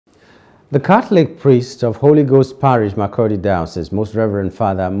The Catholic priest of Holy Ghost Parish, Makurdi Diocese, Most Reverend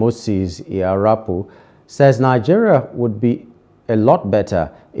Father Moses Iorapuu, says Nigeria would be a lot better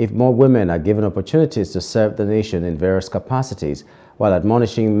if more women are given opportunities to serve the nation in various capacities, while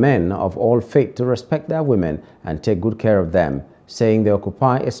admonishing men of all faith to respect their women and take good care of them, saying they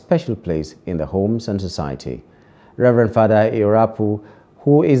occupy a special place in the homes and society. Reverend Father Iorapuu,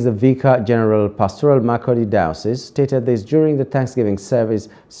 who is the Vicar General Pastoral Makurdi Diocese, stated this during the Thanksgiving service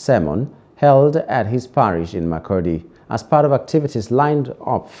sermon held at his parish in Makurdi as part of activities lined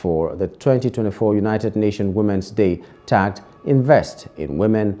up for the 2024 United Nations Women's Day tagged Invest in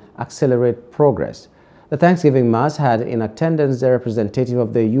Women, Accelerate Progress. The Thanksgiving Mass had in attendance the representative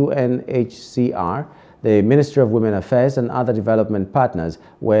of the UNHCR, the Ministry of Women Affairs and other development partners,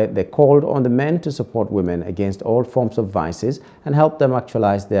 where they called on the men to support women against all forms of vices and help them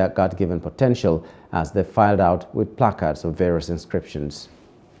actualize their God-given potential as they filed out with placards of various inscriptions.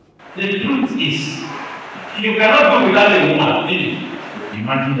 The truth is, you cannot go without a woman.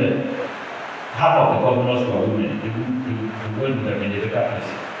 Imagine that half of the governors were women. You would have been a better place.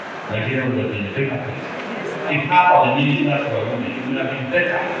 Nigeria would have been a better place. If half of the ministers were women, it would have been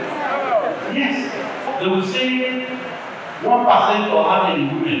better. Yes. They will say 1% or how many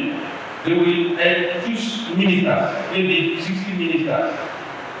women. They will choose ministers, maybe 60 ministers,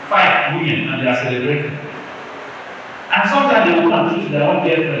 5 women, and they are celebrating. And sometimes they will not choose their own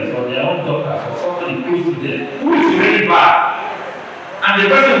girlfriends or their own daughters or somebody close to them who is very bad. And the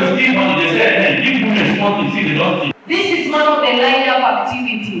person will still money. They say, hey, give women something, see they don't think. This is one of the lineup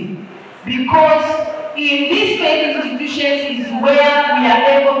activities because in these faith institutions is where we are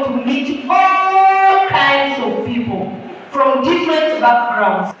able to meet all kinds of people from different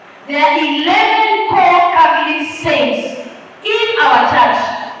backgrounds. There are 11 core Catholic saints in our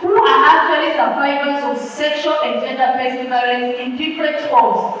church who are actually survivors of sexual and gender-based violence in different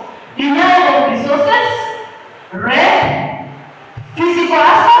forms. Denial of resources, rape, physical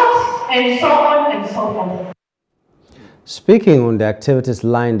assault, and so on and so forth. Speaking on the activities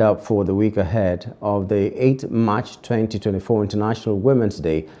lined up for the week ahead of the 8th March 2024 International Women's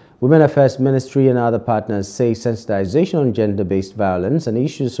Day, Women Affairs Ministry and other partners say sensitization on gender-based violence and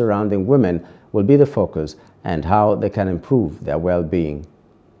issues surrounding women will be the focus and how they can improve their well-being.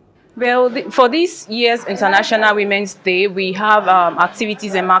 Well, for this year's International Women's Day, we have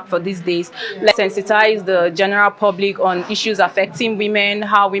activities earmarked for these days. Let's sensitize the general public on issues affecting women,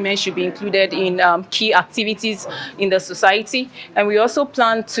 how women should be included in key activities in the society. And we also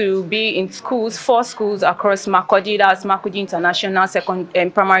plan to be in schools, 4 schools across Makurdi, that's Makurdi International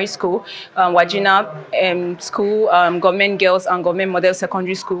Primary School, Wajina School, Government Girls and Government Model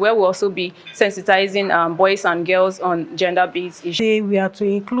Secondary School, where we'll also be sensitizing boys and girls on gender-based issues. We are to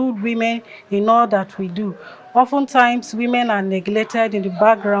include women in all that we do. Oftentimes, women are neglected in the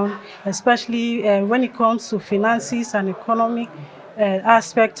background, especially when it comes to finances and economic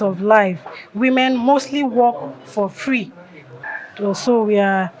aspects of life. Women mostly work for free. So we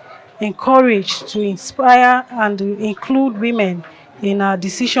are encouraged to inspire and to include women in our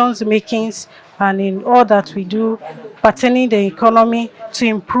decisions makings and in all that we do pertaining the economy to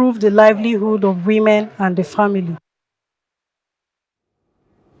improve the livelihood of women and the family.